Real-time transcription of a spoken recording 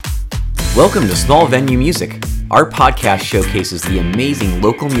Welcome to Small Venue Music. Our podcast showcases the amazing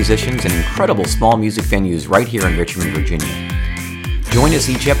local musicians and incredible small music venues right here in Richmond, Virginia. Join us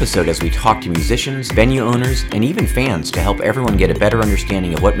each episode as we talk to musicians, venue owners, and even fans to help everyone get a better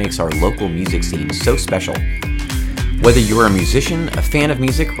understanding of what makes our local music scene so special. Whether you're a musician, a fan of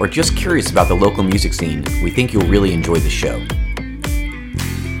music, or just curious about the local music scene, we think you'll really enjoy the show.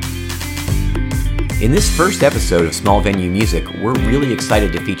 In this first episode of Small Venue Music, we're really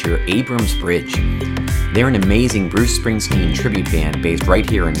excited to feature Abrams Bridge. They're an amazing Bruce Springsteen tribute band based right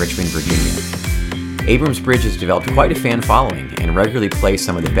here in Richmond, Virginia. Abrams Bridge has developed quite a fan following and regularly plays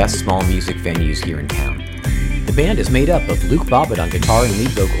some of the best small music venues here in town. The band is made up of Luke Bobbitt on guitar and lead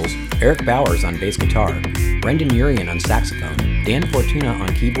vocals, Eric Bowers on bass guitar, Brendan Urian on saxophone, Dan Fortuna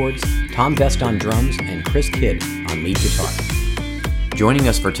on keyboards, Tom Best on drums, and Chris Kidd on lead guitar. Joining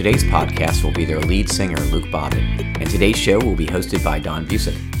us for today's podcast will be their lead singer, Luke Bobbitt, and today's show will be hosted by Don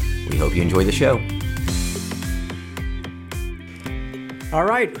Busick. We hope you enjoy the show. All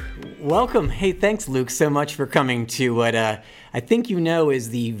right, welcome. Hey, thanks, Luke, so much for coming to what I think you know is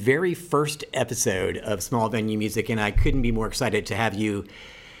the very first episode of Small Venue Music, and I couldn't be more excited to have you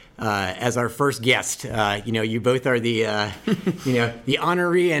as our first guest. You both are the, the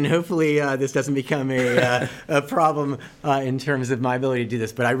honoree, and hopefully this doesn't become a problem in terms of my ability to do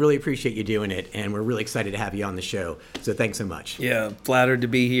this. But I really appreciate you doing it, and we're really excited to have you on the show. So thanks so much. Yeah, flattered to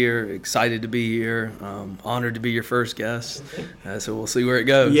be here, excited to be here, honored to be your first guest. So we'll see where it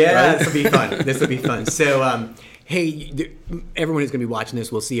goes. Yeah, right? This will be fun. So. Hey, everyone who's going to be watching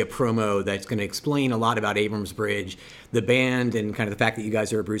this will see a promo that's going to explain a lot about Abrams Bridge, the band, and kind of the fact that you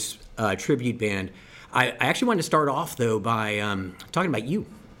guys are a Bruce tribute band. I actually wanted to start off, though, by talking about you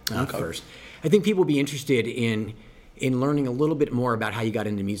first. I think people will be interested in learning a little bit more about how you got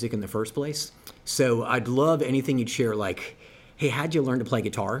into music in the first place. So I'd love anything you'd share, like, hey, how'd you learn to play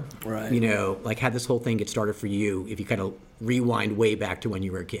guitar? Right. Like, how'd this whole thing get started for you, if you kind of rewind way back to when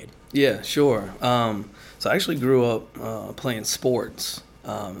you were a kid? Yeah, sure. So I actually grew up playing sports.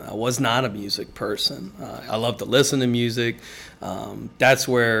 I was not a music person. I love to listen to music. That's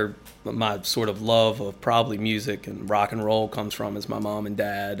where my sort of love of probably music and rock and roll comes from, is my mom and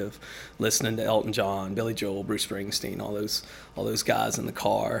dad, of listening to Elton John, Billy Joel, Bruce Springsteen, all those guys in the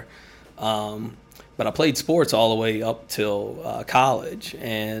car. But I played sports all the way up till college,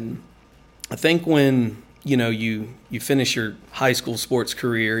 and I think when you finish your high school sports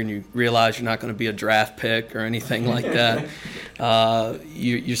career and you realize you're not going to be a draft pick or anything like that,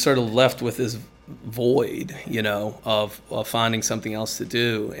 you're sort of left with this void, of finding something else to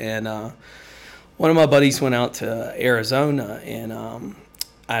do. And one of my buddies went out to Arizona, and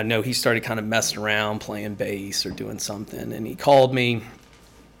I know he started kind of messing around playing bass or doing something, and he called me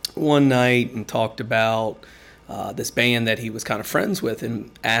one night and talked about this band that he was kind of friends with, and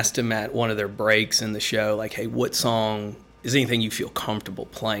asked him at one of their breaks in the show, like, hey, what song is anything you feel comfortable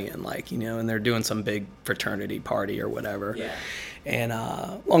playing? Like, and they're doing some big fraternity party or whatever. Yeah. And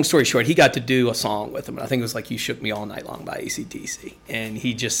long story short, he got to do a song with him. I think it was like You Shook Me All Night Long by AC/DC. And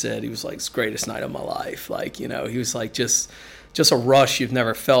he just said, he was like, it's the greatest night of my life. Like, he was like, just a rush you've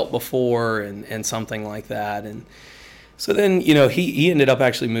never felt before, and something like that. And so then, he ended up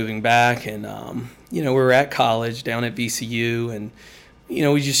actually moving back, and, we were at college down at VCU, and,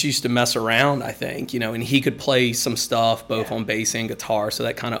 we just used to mess around, I think, and he could play some stuff both on bass and guitar, so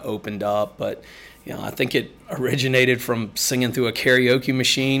that kind of opened up. But, I think it originated from singing through a karaoke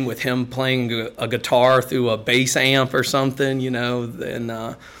machine with him playing a guitar through a bass amp or something, and,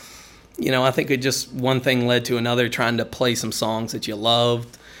 I think it just, one thing led to another, trying to play some songs that you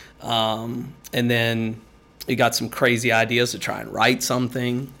loved, and then he got some crazy ideas to try and write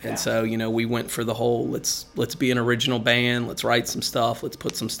something. And so, we went for the whole, let's be an original band, let's write some stuff, let's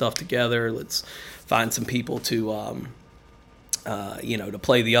put some stuff together, let's find some people to, to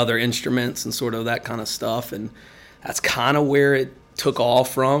play the other instruments and sort of that kind of stuff. And that's kind of where it took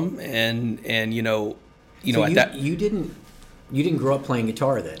off from. And so at that, you didn't grow up playing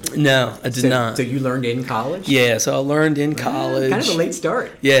guitar then? No, I did not. So you learned in college? Yeah, so I learned in college. Kind of a late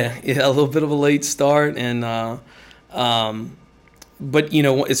start. Yeah, a little bit of a late start, and but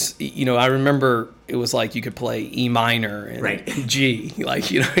it's I remember it was like you could play E minor and G,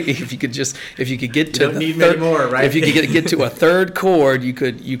 like if you could get to if you could get to a third chord, you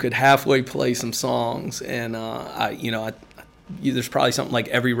could halfway play some songs, and there's probably something like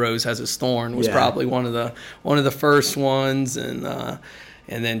Every Rose Has Its Thorn was probably one of the first ones, and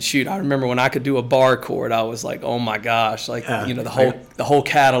then I remember when I could do a bar chord, I was like, oh my gosh, like the whole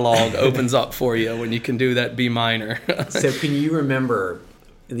catalog opens up for you when you can do that B minor. So can you remember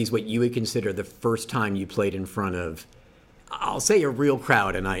at least what you would consider the first time you played in front of I'll say a real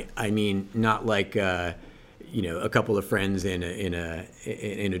crowd, and I mean not like a couple of friends in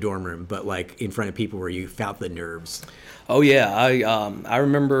a dorm room, but like in front of people where you felt the nerves. Oh yeah, I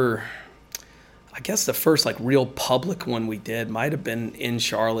remember. I guess the first like real public one we did might have been in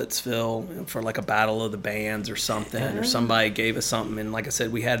Charlottesville for like a battle of the bands or something, or somebody gave us something. And like I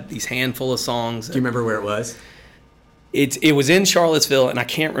said, we had these handful of songs. Do you remember where it was? It was in Charlottesville, and I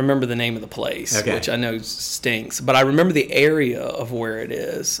can't remember the name of the place, which I know stinks. But I remember the area of where it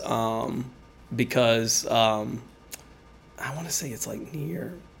is because I want to say it's like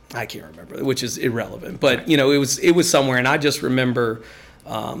near. I can't remember, which is irrelevant. But it was somewhere, and I just remember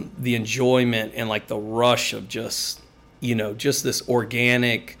the enjoyment and like the rush of just this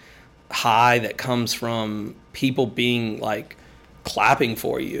organic high that comes from people being like clapping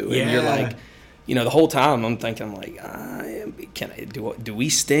for you, and you're like. The whole time I'm thinking like, do we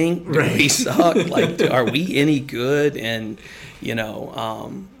stink? Do we suck? Like, are we any good? And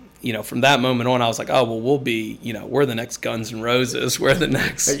from that moment on, I was like, oh well, we'll be, we're the next Guns N' Roses. We're the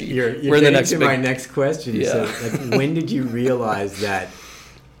next. We're the next. My next question. Yeah. So, like, when did you realize that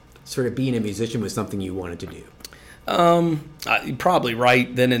sort of being a musician was something you wanted to do? Probably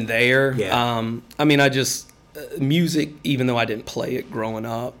right then and there. Yeah. I just music, even though I didn't play it growing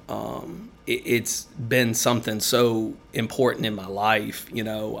up. It's been something so important in my life.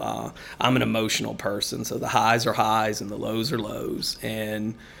 I'm an emotional person, so the highs are highs and the lows are lows,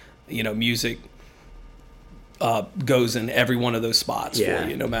 and music goes in every one of those spots for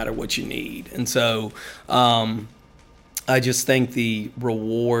you, no matter what you need. And so I just think the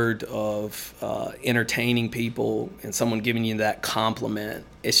reward of entertaining people and someone giving you that compliment,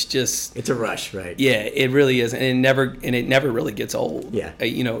 it's a rush, right? Yeah, it really is, and it never really gets old. Yeah,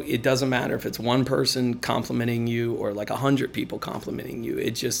 it doesn't matter if it's one person complimenting you or like 100 people complimenting you.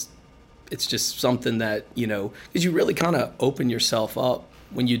 It's just something that because you really kind of open yourself up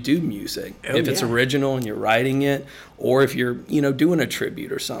when you do music. If it's original and you're writing it, or if you're doing a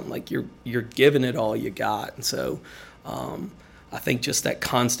tribute or something, like you're giving it all you got. And so I think just that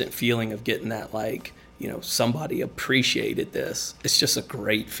constant feeling of getting that like somebody appreciated this, it's just a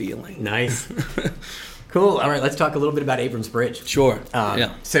great feeling. Nice. Cool. All right, let's talk a little bit about Abrams Bridge. Sure.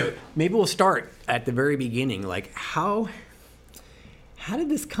 So maybe we'll start at the very beginning. Like, how did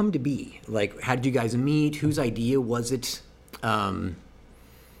this come to be? Like, how did you guys meet? Whose idea was it? How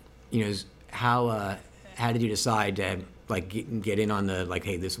did you decide to like get in on the like,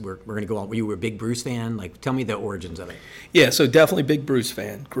 hey, we're going to go on? You were a big Bruce fan. Like, tell me the origins of it. Yeah, so definitely big Bruce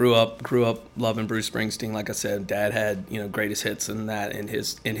fan. Grew up loving Bruce Springsteen. Like I said, Dad had greatest hits and that in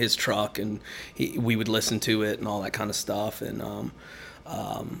his truck, and we would listen to it and all that kind of stuff, and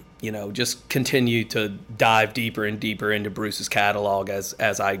just continue to dive deeper and deeper into Bruce's catalog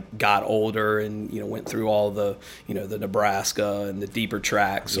as I got older and went through all the the Nebraska and the deeper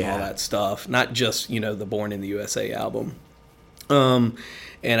tracks and all that stuff. Not just the Born in the USA album. And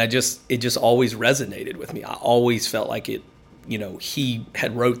it just always resonated with me. I always felt like it. He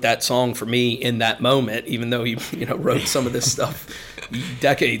had wrote that song for me in that moment, even though he wrote some of this stuff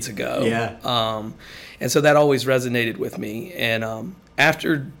decades ago. Yeah. And so that always resonated with me. And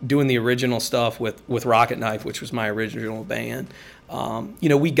after doing the original stuff with Rocket Knife, which was my original band,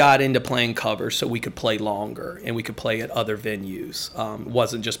 we got into playing covers so we could play longer and we could play at other venues. It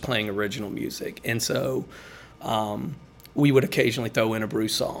wasn't just playing original music. And so we would occasionally throw in a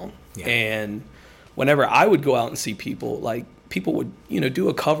Bruce song. Yeah. And whenever I would go out and see people, like people would, do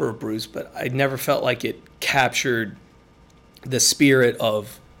a cover of Bruce, but I never felt like it captured the spirit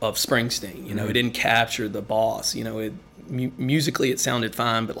of Springsteen. It didn't capture the boss. Musically it sounded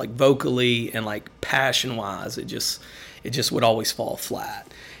fine, but like vocally and like passion wise, it just would always fall flat.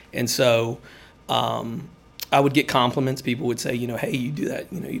 And so I would get compliments. People would say, hey, you do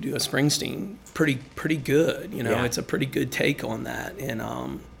that, you do a Springsteen pretty good. It's a pretty good take on that.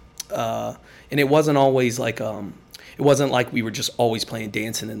 And it wasn't always like it wasn't like we were just always playing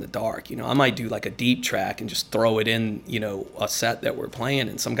Dancing in the Dark. I might do like a deep track and just throw it in, a set that we're playing,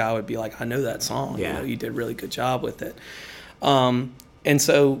 and some guy would be like, I know that song. Yeah. You did a really good job with it. And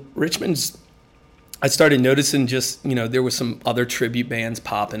so I started noticing just, there was some other tribute bands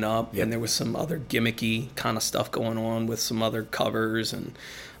popping up, and there was some other gimmicky kind of stuff going on with some other covers, and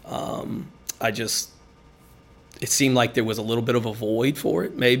it seemed like there was a little bit of a void for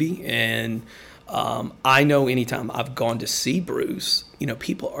it, maybe. And I know anytime I've gone to see Bruce,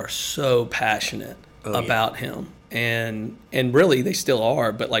 people are so passionate about him. And really they still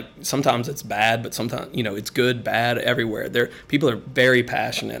are, but like sometimes it's bad, but sometimes, it's good, bad, everywhere. People are very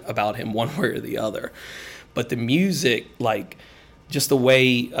passionate about him one way or the other. But the music, like just the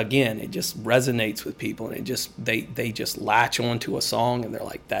way, again, it just resonates with people, and it just they just latch onto a song, and they're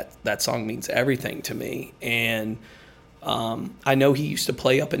like, that song means everything to me. And I know he used to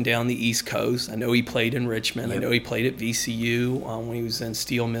play up and down the East Coast. I know he played in Richmond. Yep. I know he played at VCU when he was in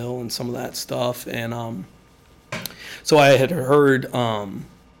Steel Mill and some of that stuff. And so I had heard,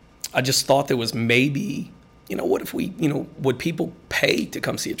 I just thought there was maybe, what if we, would people pay to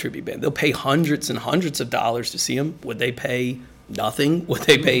come see a tribute band? They'll pay hundreds and hundreds of dollars to see them. Would they pay nothing? Would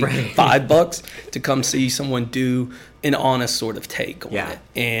they pay $5 to come see someone do an honest sort of take on it?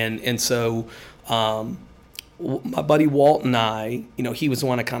 And so my buddy Walt and I, he was the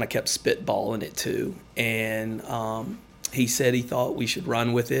one that kind of kept spitballing it too. And he said he thought we should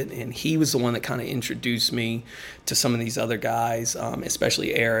run with it. And he was the one that kind of introduced me to some of these other guys,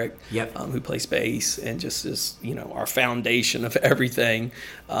 especially Eric, who plays bass, and just is, our foundation of everything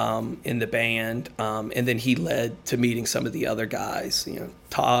in the band. And then he led to meeting some of the other guys.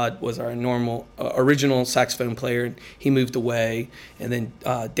 Todd was our original saxophone player, and he moved away. And then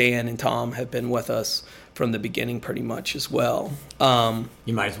Dan and Tom have been with us from the beginning pretty much as well.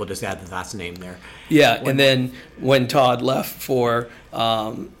 You might as well just add the last name there. Yeah, and then when Todd left for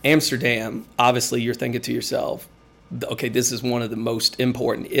Amsterdam, obviously you're thinking to yourself, okay, this is one of the most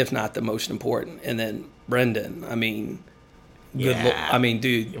important, if not the most important. And then Brendan,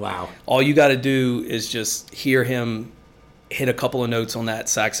 dude, wow. All you got to do is just hear him hit a couple of notes on that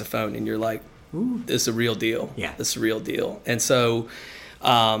saxophone, and you're like, ooh, this is a real deal. Yeah. This is a real deal. And so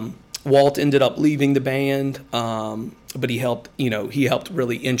Walt ended up leaving the band, but he helped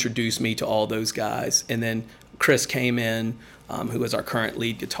really introduce me to all those guys. And then Chris came in, who is our current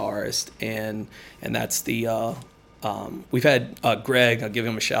lead guitarist, and that's the we've had Greg. I'll give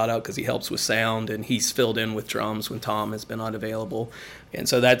him a shout out because he helps with sound, and he's filled in with drums when Tom has been unavailable. And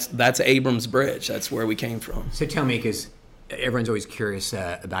so that's Abrams Bridge. That's where we came from. So tell me, because everyone's always curious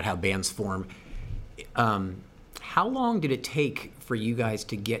about how bands form. How long did it take for you guys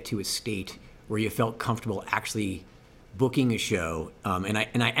to get to a state where you felt comfortable actually booking a show? And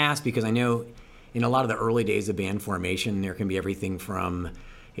I ask because I know in a lot of the early days of band formation, there can be everything from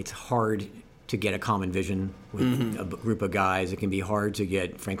it's hard to get a common vision with a group of guys. It can be hard to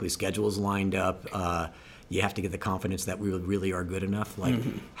get, frankly, schedules lined up. You have to get the confidence that we really are good enough.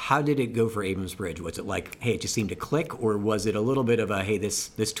 How did it go for Abrams Bridge? Was it like, hey, it just seemed to click? Or was it a little bit of a, hey, this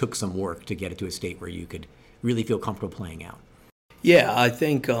took some work to get it to a state where you could really feel comfortable playing out? Yeah, I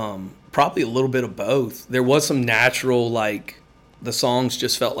think probably a little bit of both. There was some natural, the songs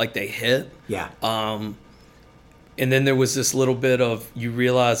just felt like they hit. Yeah. And then there was this little bit of, you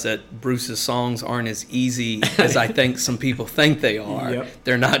realize that Bruce's songs aren't as easy as I think some people think they are. Yep.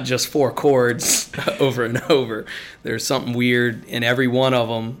 They're not just 4 chords over and over. There's something weird in every one of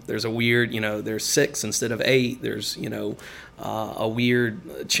them. There's a weird, there's 6 instead of 8. There's, a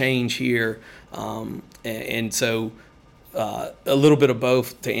weird change here. And so a little bit of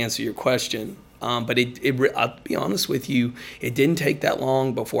both to answer your question. But I'll be honest with you, it didn't take that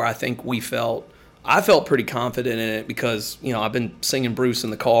long before I think I felt pretty confident in it because, I've been singing Bruce in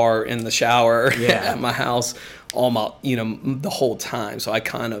the car, in the shower, at my house, the whole time. So I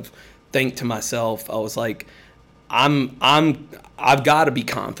kind of think to myself, I was like, I've got to be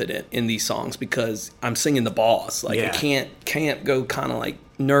confident in these songs because I'm singing the boss. I can't go kind of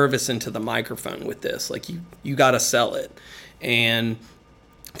nervous into the microphone with this. You got to sell it. And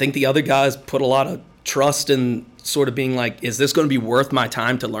I think the other guys put a lot of trust in sort of being like, is this going to be worth my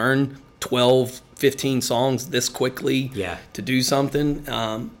time to learn 12, 15 songs this quickly to do something?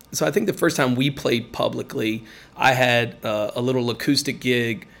 So I think the first time we played publicly, I had a little acoustic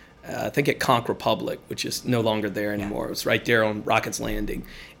gig, I think at Conch Republic, which is no longer there anymore. It was right there on Rockets Landing.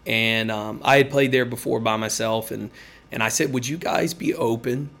 And I had played there before by myself, and I said, would you guys be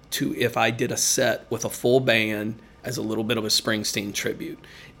open to if I did a set with a full band as a little bit of a Springsteen tribute?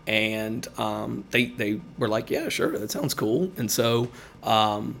 And they were like, yeah, sure, that sounds cool. And so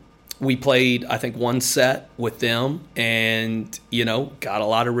we played, I think, one set with them and, got a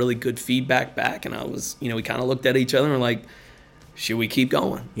lot of really good feedback back. And I was, we kind of looked at each other and were like, should we keep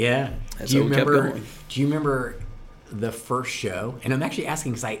going? Yeah. And so we kept going. Do you remember the first show? And I'm actually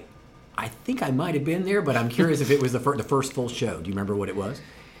asking because I think I might have been there, but I'm curious if it was the first full show. Do you remember what it was?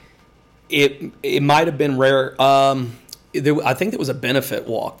 It might have been rare. I think there was a benefit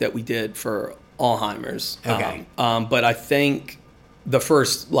walk that we did for Alzheimer's. Okay. But I think the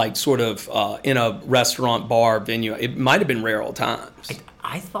first, sort of in a restaurant bar venue, it might have been Rare Old Times.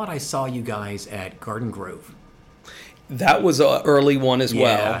 I thought I saw you guys at Garden Grove. That was an early one as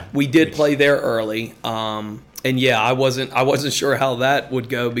well. We did play there early. And yeah, I wasn't sure how that would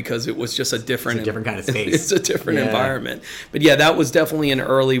go because it was just a different kind of space. It's a different environment. But yeah, that was definitely an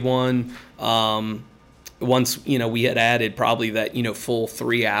early one. Once, we had added probably that, full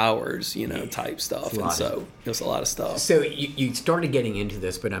 3 hours, type stuff. And so it was a lot of stuff. So you started getting into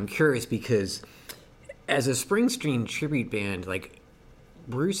this, but I'm curious because as a Springsteen tribute band, like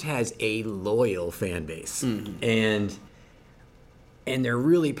Bruce has a loyal fan base, and they're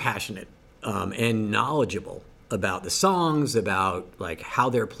really passionate and knowledgeable about the songs, about like how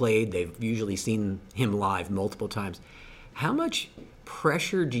they're played. They've usually seen him live multiple times. How much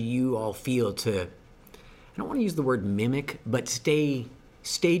pressure do you all feel to, I don't want to use the word mimic, but stay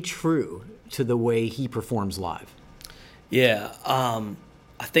true to the way he performs live? Yeah,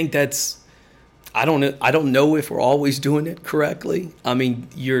 I think that's, I don't know if we're always doing it correctly. I mean,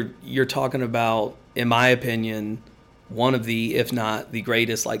 you're talking about, in my opinion, one of the, if not the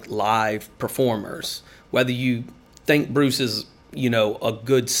greatest, like live performers. Whether you think Bruce is, a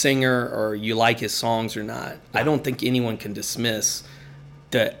good singer or you like his songs or not, I don't think anyone can dismiss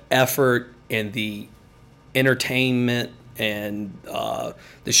the effort and the entertainment and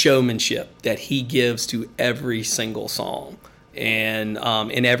the showmanship that he gives to every single song and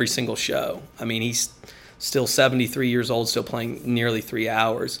in every single show. I mean, he's still 73 years old, still playing nearly 3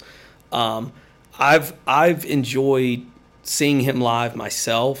 hours. I've enjoyed seeing him live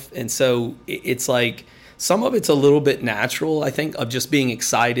myself, and so it's like some of it's a little bit natural, I think, of just being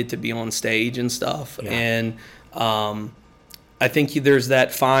excited to be on stage and stuff. Yeah. And I think there's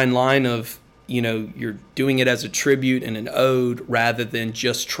that fine line of, you're doing it as a tribute and an ode rather than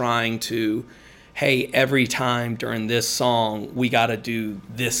just trying to, hey, every time during this song we got to do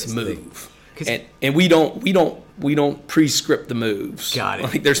this move. And we don't pre-script the moves. Got it.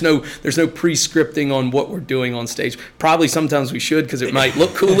 Like there's no pre-scripting on what we're doing on stage. Probably sometimes we should because it might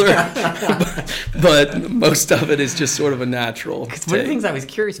look cooler, but most of it is just sort of a natural. One of the things I was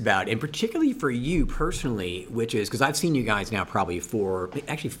curious about, and particularly for you personally, which is because I've seen you guys now probably for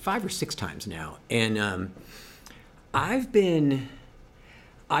actually 5 or 6 times now, and I've been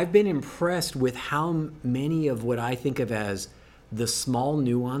impressed with how many of what I think of as the small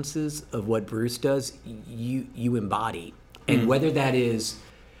nuances of what Bruce does, you embody. And whether that is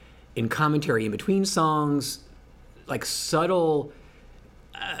in commentary in between songs, like subtle,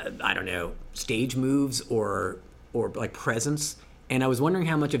 stage moves or like presence. And I was wondering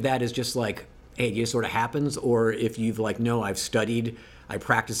how much of that is just like, hey, it just sort of happens, or if you've like, no, I've studied, I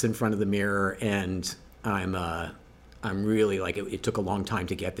practiced in front of the mirror, and I'm really like, it took a long time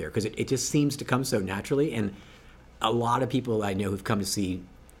to get there, because it just seems to come so naturally. And a lot of people I know who've come to see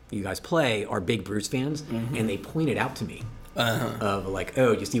you guys play are big Bruce fans, and they point it out to me of like,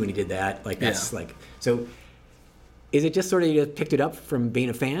 oh, you see when he did that? Like that's like, so is it just sort of you just picked it up from being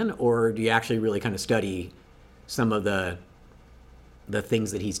a fan, or do you actually really kind of study some of the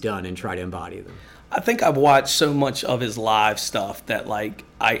things that he's done and try to embody them? I think I've watched so much of his live stuff that like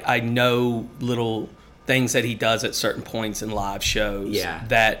I know little things that he does at certain points in live shows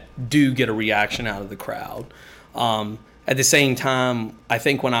that do get a reaction out of the crowd. At the same time, I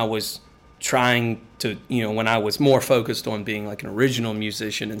think when I was trying to, when I was more focused on being like an original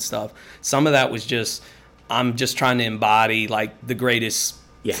musician and stuff, some of that was just, I'm just trying to embody like the greatest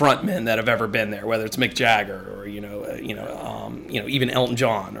frontmen that have ever been there, whether it's Mick Jagger or, even Elton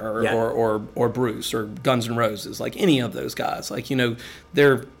John or Bruce or Guns N' Roses, like any of those guys, like,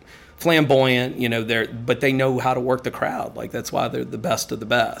 they're flamboyant, but they know how to work the crowd. Like that's why they're the best of the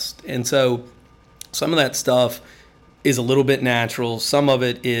best. And so some of that stuff is a little bit natural. Some of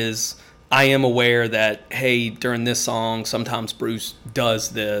it is, I am aware that, hey, during this song, sometimes Bruce does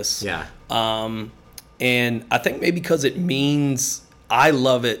this. Yeah. And I think maybe because it means I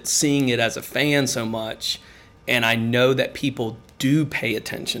love it, seeing it as a fan so much, and I know that people do pay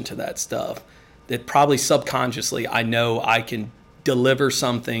attention to that stuff, that probably subconsciously I know I can deliver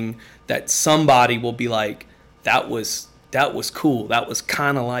something that somebody will be like, that was cool. That was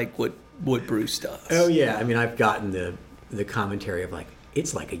kind of like what Bruce does. Oh yeah, I mean, I've gotten the commentary of like,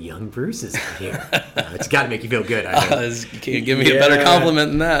 it's like a young Bruce is in here. It's got to make you feel good. I know. You can't give me a better compliment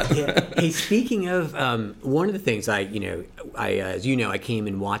than that. Yeah. Hey, speaking of one of the things I as you know, I came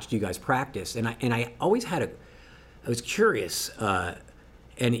and watched you guys practice, and I always I was curious, and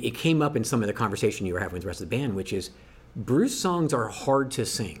it came up in some of the conversation you were having with the rest of the band, which is Bruce songs are hard to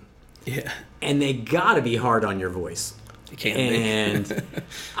sing. Yeah, and they got to be hard on your voice. And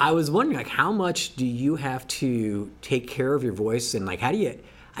I was wondering, like, how much do you have to take care of your voice, and like, how do you?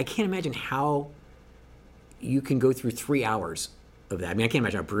 I can't imagine how you can go through 3 hours of that. I mean, I can't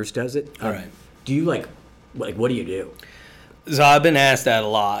imagine how Bruce does it. All right. Do you like Like, what do you do? So I've been asked that a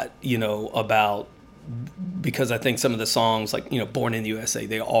lot, about, because I think some of the songs, like, Born in the USA,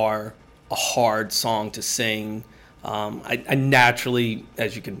 they are a hard song to sing. I naturally,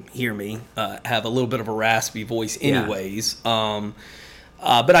 as you can hear me, have a little bit of a raspy voice anyways. Yeah.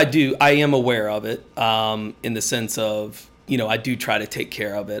 But I am aware of it, in the sense of, I do try to take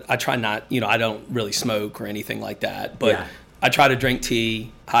care of it. I try not, I don't really smoke or anything like that, but I try to drink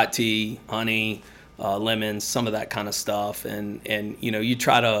tea, hot tea, honey, lemons, some of that kind of stuff. And you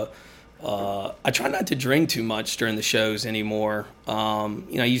try to, I try not to drink too much during the shows anymore. I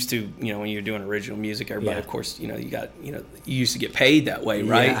used to, when you're doing original music, everybody, of course, you used to get paid that way,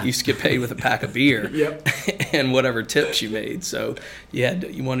 right? Yeah. You used to get paid with a pack of beer and whatever tips you made. So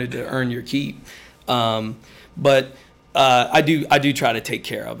you wanted to earn your keep. But I do try to take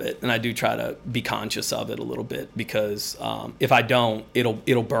care of it, and I do try to be conscious of it a little bit, because if I don't,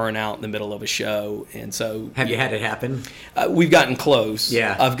 it'll burn out in the middle of a show. And so, have you had it happen? We've gotten close.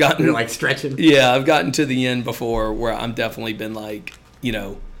 Yeah, I've gotten. You're like stretching. Yeah, I've gotten to the end before where I'm definitely been like,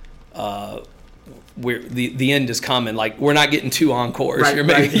 where the end is coming. Like, we're not getting 2 encores. Right,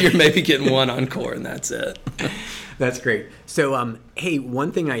 you're maybe getting 1 encore, and that's it. That's great. So, hey,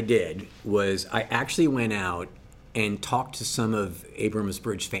 one thing I did was I actually went out and talked to some of Abrams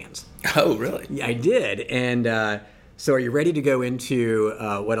Bridge fans. Oh, really? Yeah, I did. And so are you ready to go into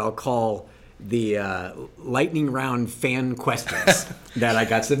what I'll call the lightning round fan questions that I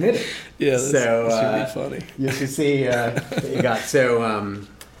got submitted? Yeah, that should be funny. You should see what you got. So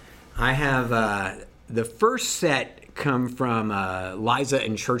I have the first set come from Liza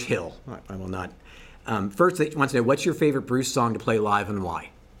in Church Hill. I will not. First, they want to know, what's your favorite Bruce song to play live and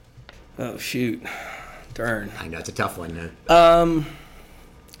why? Oh, shoot. Darn. I know, it's a tough one.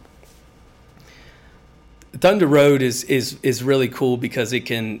 Thunder Road is really cool because I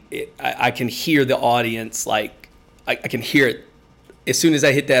can hear the audience, like I can hear it as soon as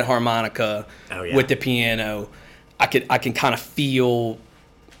I hit that harmonica with the piano. I can kind of feel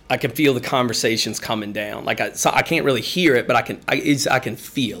the conversations coming down. Like I can't really hear it, but I can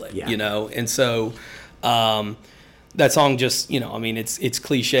feel it, And so that song just, it's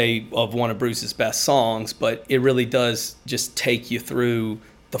cliche of one of Bruce's best songs, but it really does just take you through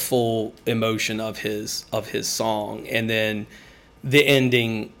the full emotion of his song. And then the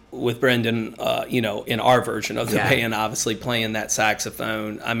ending with Brendan, in our version of the band, obviously playing that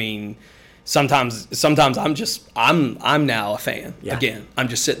saxophone. I mean, sometimes I'm now a fan. Yeah. Again, I'm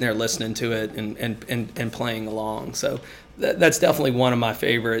just sitting there listening to it and playing along. So that's definitely one of my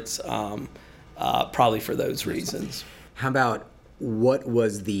favorites. Probably for those reasons. How about, what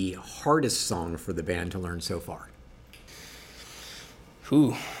was the hardest song for the band to learn so far?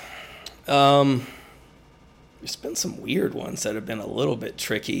 There's been some weird ones that have been a little bit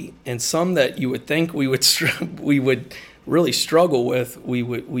tricky, and some that you would think we would really struggle with. We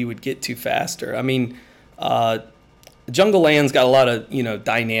would get to faster. I mean, Jungle Land's got a lot of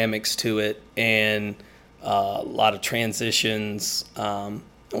dynamics to it, and a lot of transitions.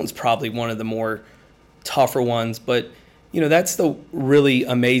 That one's probably one of the more tougher ones, but that's the really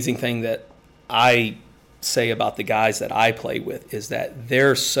amazing thing that I say about the guys that I play with, is that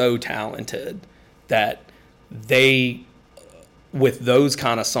they're so talented that they, with those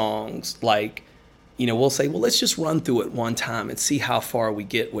kind of songs, like, we'll say, well, let's just run through it one time and see how far we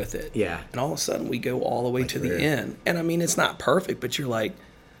get with it. Yeah. And all of a sudden we go all the way to the end. And I mean, it's not perfect, but you're like,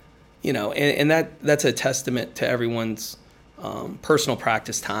 and that's a testament to everyone's personal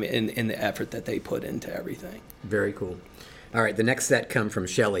practice time and the effort that they put into everything. Very cool. All right, the next set comes from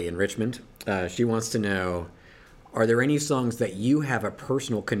Shelley in Richmond. She wants to know, are there any songs that you have a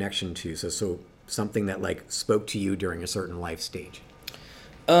personal connection to? So something that like spoke to you during a certain life stage.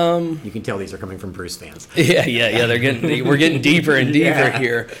 You can tell these are coming from Bruce fans. Yeah. We're getting deeper and deeper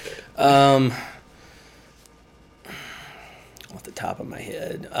here. Off the top of my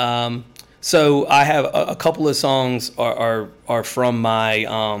head. So I have a couple of songs are from my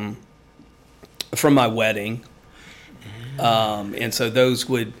wedding, and so those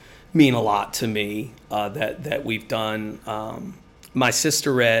would mean a lot to me that we've done. My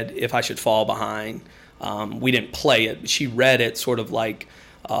sister read "If I Should Fall Behind." We didn't play it, but she read it sort of like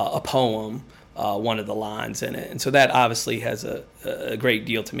a poem, one of the lines in it, and so that obviously has a great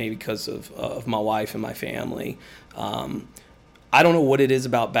deal to me because of my wife and my family. I don't know what it is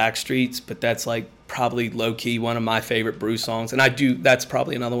about Backstreets, but that's like probably low key one of my favorite Bruce songs, and that's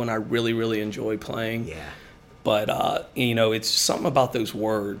probably another one I really, really enjoy playing. Yeah. But it's something about those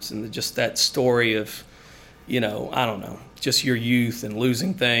words and just that story of, I don't know, just your youth and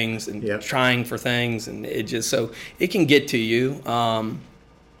losing things and trying for things, and it can get to you. And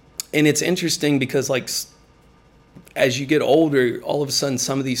it's interesting because like as you get older, all of a sudden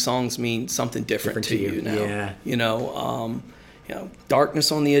some of these songs mean something different to you now. Yeah.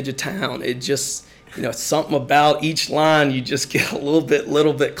 Darkness on the Edge of Town. It just, something about each line you just get a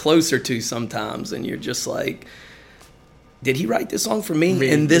little bit closer to sometimes, and you're just like, did he write this song for me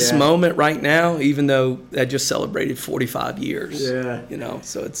in this moment right now? Even though that just celebrated 45 years. Yeah.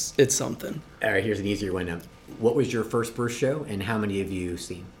 So it's something. All right, here's an easier one now. What was your first Bruce show, and how many have you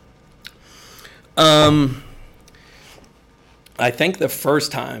seen? I think the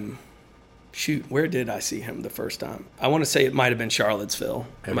first time, where did I see him the first time? I want to say it might have been Charlottesville.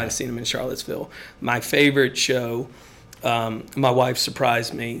 Okay. I might have seen him in Charlottesville. My favorite show, my wife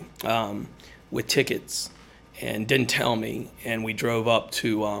surprised me with tickets and didn't tell me, and we drove up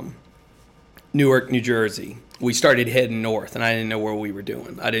to Newark, New Jersey. We started heading north, and I didn't know where we were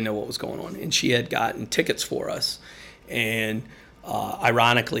doing. I didn't know what was going on, and she had gotten tickets for us, and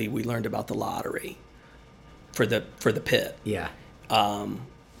ironically, we learned about the lottery for the pit. Yeah.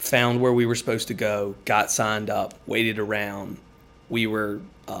 Found where we were supposed to go, got signed up, waited around. We were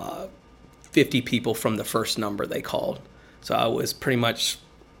 50 people from the first number they called. So I was pretty much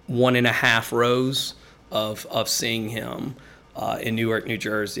 1.5 rows of seeing him in Newark, New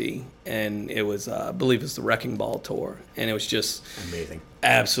Jersey. And it was, I believe it was the Wrecking Ball tour. And it was just amazing.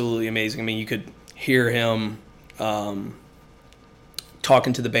 Absolutely amazing. I mean, you could hear him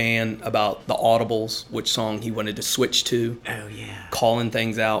talking to the band about the audibles, which song he wanted to switch to. Oh, yeah. Calling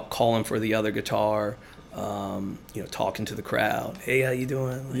things out, calling for the other guitar, talking to the crowd. Hey, how you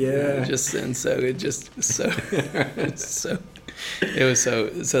doing? Yeah. It was so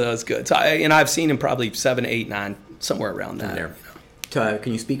that was good. So I've seen him probably 7, 8, 9, somewhere around that. There.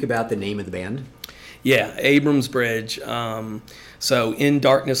 Can you speak about the name of the band? Yeah, Abrams Bridge. So in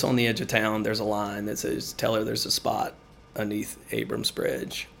Darkness on the Edge of Town, there's a line that says, "Tell her there's a spot underneath Abrams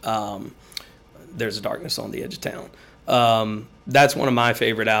Bridge. There's a darkness on the edge of town." That's one of my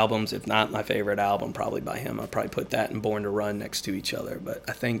favorite albums, if not my favorite album, probably by him. I'd probably put that and Born to Run next to each other, but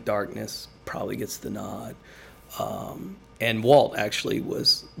I think Darkness probably gets the nod. And Walt actually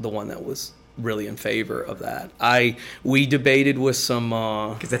was the one that was really in favor of that. We debated with some...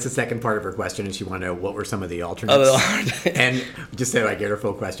 Because that's the second part of her question, and she wanted to know what were some of the alternates. And just so I get her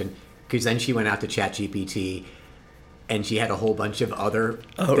full question, because then she went out to ChatGPT, and she had a whole bunch of other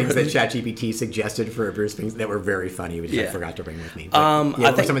things that ChatGPT suggested for Bruce Springsteen that were very funny, which I forgot to bring with me. But,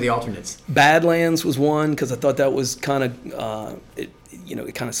 what were some of the alternates? Badlands was one, because I thought that was kind of, it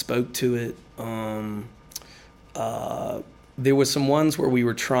kind of spoke to it. There was some ones where we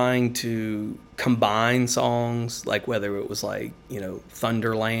were trying to combine songs, like whether it was like,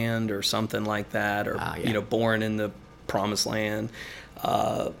 Thunderland or something like that, or, Born in the Promised Land.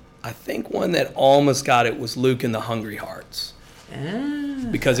 I think one that almost got it was Luke and the Hungry Hearts.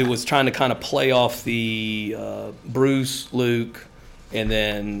 Because it was trying to kind of play off the Bruce, Luke, and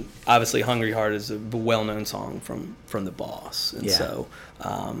then obviously Hungry Heart is a well-known song from The Boss. And so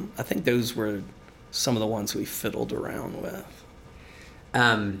I think those were some of the ones we fiddled around with.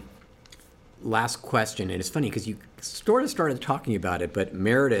 Last question, and it's funny because you sort of started talking about it, but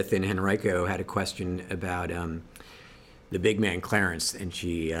Meredith in Henrico had a question about the big man Clarence, and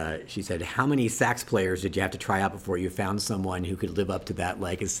she said, how many sax players did you have to try out before you found someone who could live up to that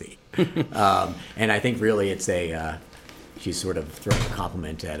legacy? And I think really it's she's sort of throwing a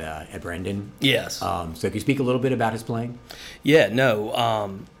compliment at Brendan. Yes. So can you speak a little bit about his playing? Yeah, no.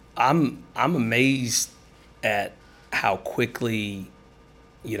 I'm amazed at how quickly,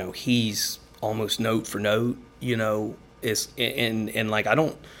 he's almost note for note, and like I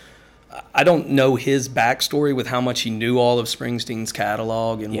don't know his backstory with how much he knew all of Springsteen's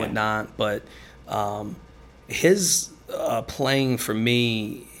catalog and whatnot, but his playing for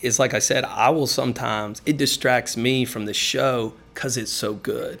me is, like I said, it distracts me from the show because it's so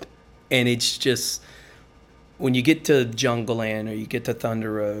good. And it's just, when you get to Jungle Land or you get to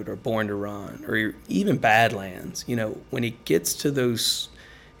Thunder Road or Born to Run or even Badlands, when it gets to those,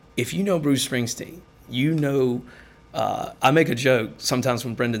 if you know Bruce Springsteen, I make a joke sometimes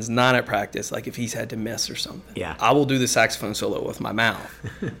when Brendan's not at practice, like if he's had to miss or something. Yeah. I will do the saxophone solo with my mouth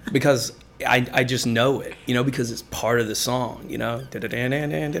because I just know it, because it's part of the song, and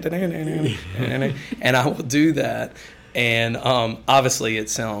I will do that. And obviously it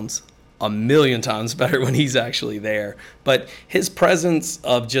sounds a million times better when he's actually there. But his presence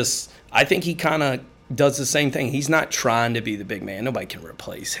of just, I think he kind of does the same thing. He's not trying to be the big man. Nobody can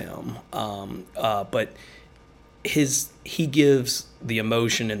replace him. But he gives the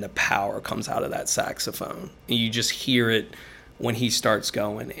emotion and the power comes out of that saxophone. And you just hear it when he starts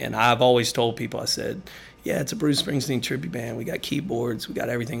going. And I've always told people, I said, yeah, it's a Bruce Springsteen tribute band. We got keyboards, we got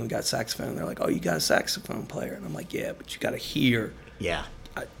everything, we got saxophone. They're like, oh, you got a saxophone player? And I'm like, yeah, but you got to hear. Yeah.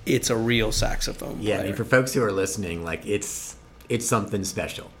 It's a real saxophone player. Yeah, I mean, for folks who are listening, like it's something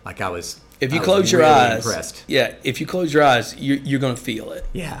special. Like if you close your really eyes, impressed. Yeah, if you close your eyes, you're going to feel it.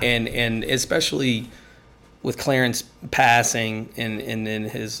 Yeah. And especially with Clarence passing and then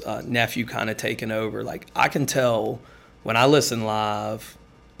his nephew kind of taking over, like I can tell when I listen live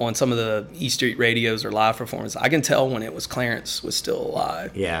on some of the E Street radios or live performances, I can tell when it was Clarence was still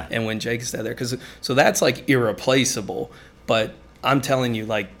alive. Yeah. And when Jake is still there, so that's like irreplaceable. But I'm telling you,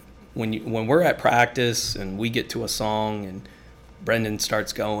 like when we're at practice and we get to a song and Brendan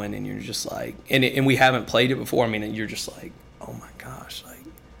starts going and you're just like, and we haven't played it before. I mean, and you're just like, oh my gosh, like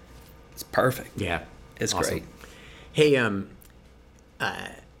it's perfect. Yeah, it's awesome. Great. Hey,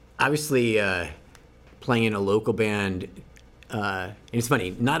 obviously playing in a local band. And it's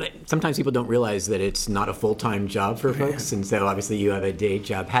funny. Sometimes people don't realize that it's not a full-time job for folks, and so obviously you have a day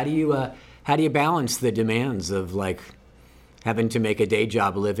job. How do you balance the demands of like having to make a day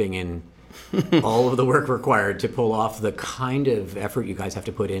job living and all of the work required to pull off the kind of effort you guys have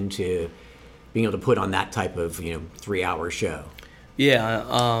to put into being able to put on that type of 3-hour show? Yeah.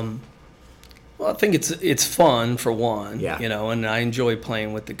 Well, I think it's fun for one. Yeah. And I enjoy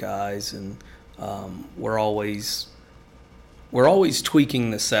playing with the guys, and we're always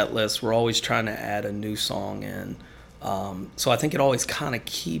tweaking the set list. We're always trying to add a new song in. So I think it always kind of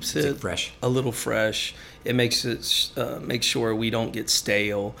keeps it fresh, a little fresh. It makes sure we don't get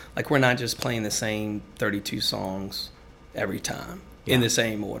stale. Like we're not just playing the same 32 songs every time in the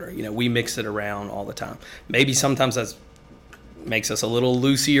same order. We mix it around all the time. Maybe sometimes that makes us a little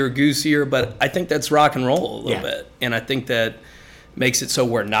loosier, goosier, but I think that's rock and roll a little bit. And I think that makes it so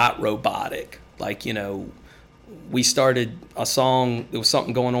we're not robotic. Like, we started a song, there was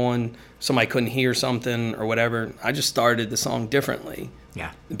something going on, somebody couldn't hear something or whatever. I just started the song differently.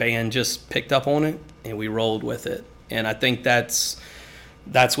 Yeah. The band just picked up on it and we rolled with it. And I think that's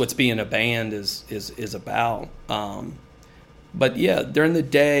what's being a band is about. But yeah, during the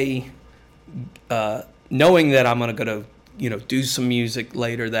day, knowing that I'm going to go to, do some music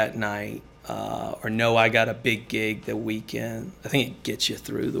later that night, or know I got a big gig the weekend, I think it gets you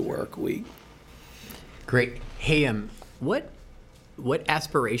through the work week. Great. Hey, what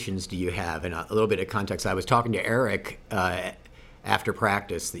aspirations do you have? And a little bit of context, I was talking to Eric after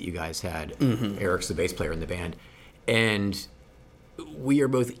practice that you guys had. Mm-hmm. Eric's the bass player in the band. And we are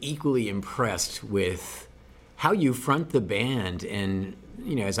both equally impressed with how you front the band and,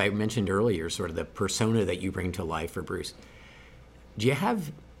 as I mentioned earlier, sort of the persona that you bring to life for Bruce. Do you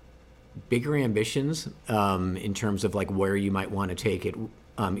have bigger ambitions in terms of like where you might want to take it?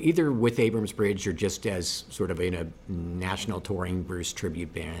 Either with Abrams Bridge or just as sort of in a national touring Bruce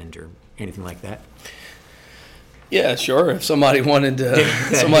tribute band or anything like that? Yeah, sure. If somebody wanted to,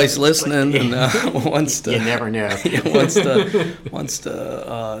 somebody's listening and wants to, you never know, wants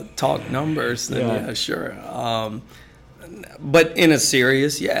to talk numbers, then yeah sure. But in a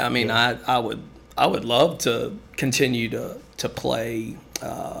serious, I mean, I would love to continue to play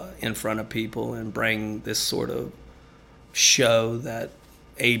in front of people and bring this sort of show that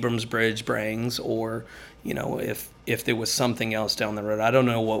Abrams Bridge brings, or if there was something else down the road, I don't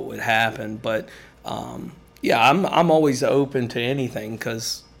know what would happen, but I'm always open to anything,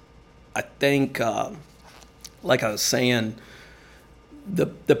 because I think like I was saying,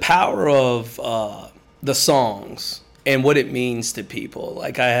 the power of the songs and what it means to people.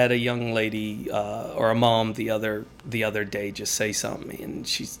 Like I had a young lady or a mom the other day just say something, and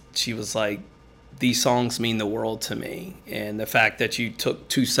she was like, these songs mean the world to me. And the fact that you took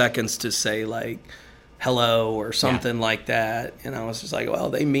 2 seconds to say like hello or something like that, and I was just like,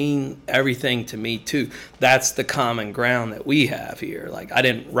 well, they mean everything to me too. That's the common ground that we have here. Like I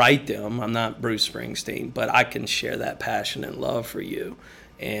didn't write them, I'm not Bruce Springsteen, but I can share that passion and love for you.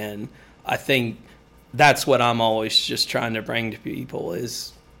 And I think that's what I'm always just trying to bring to people,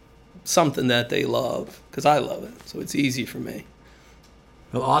 is something that they love, because I love it, so it's easy for me.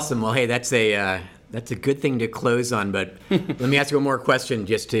 Well, awesome. Well, hey, that's a good thing to close on. But let me ask you one more question,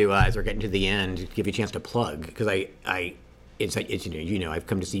 just to as we're getting to the end, give you a chance to plug, because it's I've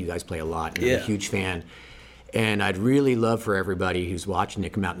come to see you guys play a lot, and I'm a huge fan, and I'd really love for everybody who's watching to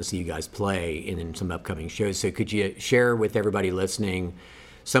come out and see you guys play in some upcoming shows. So could you share with everybody listening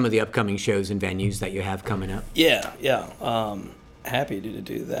some of the upcoming shows and venues that you have coming up? Yeah. Happy to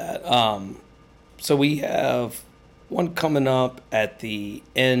do that. So we have one coming up at the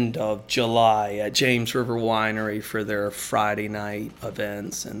end of July at James River Winery for their Friday night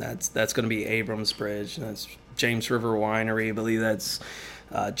events, and that's going to be Abrams Bridge, and that's James River Winery. I believe that's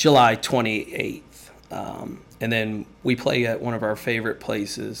July 28th. And then we play at one of our favorite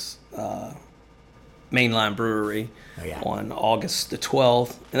places, Mainline Brewery, on August the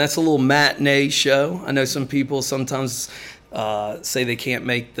 12th. And that's a little matinee show. I know some people sometimes say they can't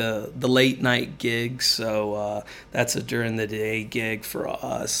make the late night gigs, so that's a during the day gig for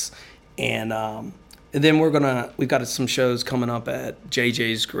us. And then we've got some shows coming up at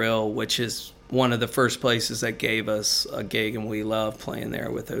JJ's Grill, which is one of the first places that gave us a gig, and we love playing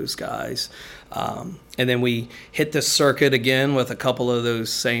there with those guys. And then we hit the circuit again with a couple of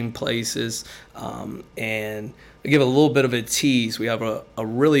those same places. And to give a little bit of a tease, we have a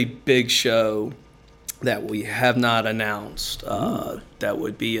really big show that we have not announced that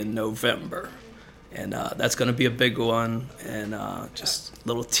would be in November. And that's going to be a big one, and just a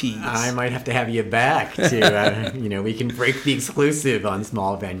little tease. I might have to have you back to, we can break the exclusive on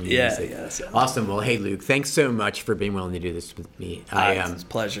small venue music. Yeah. Awesome. Well, hey, Luke, thanks so much for being willing to do this with me. It's a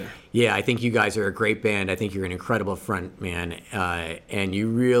pleasure. Yeah, I think you guys are a great band. I think you're an incredible front man, and you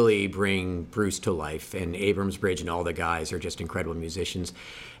really bring Bruce to life. And Abrams Bridge and all the guys are just incredible musicians.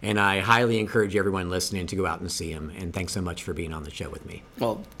 And I highly encourage everyone listening to go out and see them. And thanks so much for being on the show with me.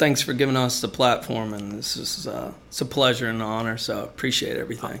 Well, thanks for giving us the platform, and this is it's a pleasure and an honor. So appreciate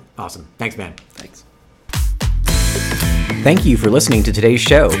everything. Awesome. Thanks, man. Thanks. Thank you for listening to today's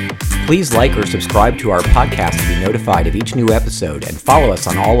show. Please like or subscribe to our podcast to be notified of each new episode, and follow us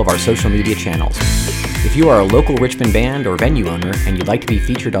on all of our social media channels. If you are a local Richmond band or venue owner and you'd like to be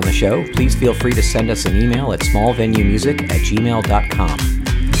featured on the show, please feel free to send us an email at smallvenuemusic@gmail.com.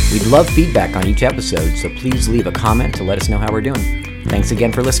 We'd love feedback on each episode, so please leave a comment to let us know how we're doing. Thanks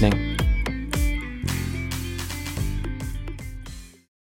again for listening.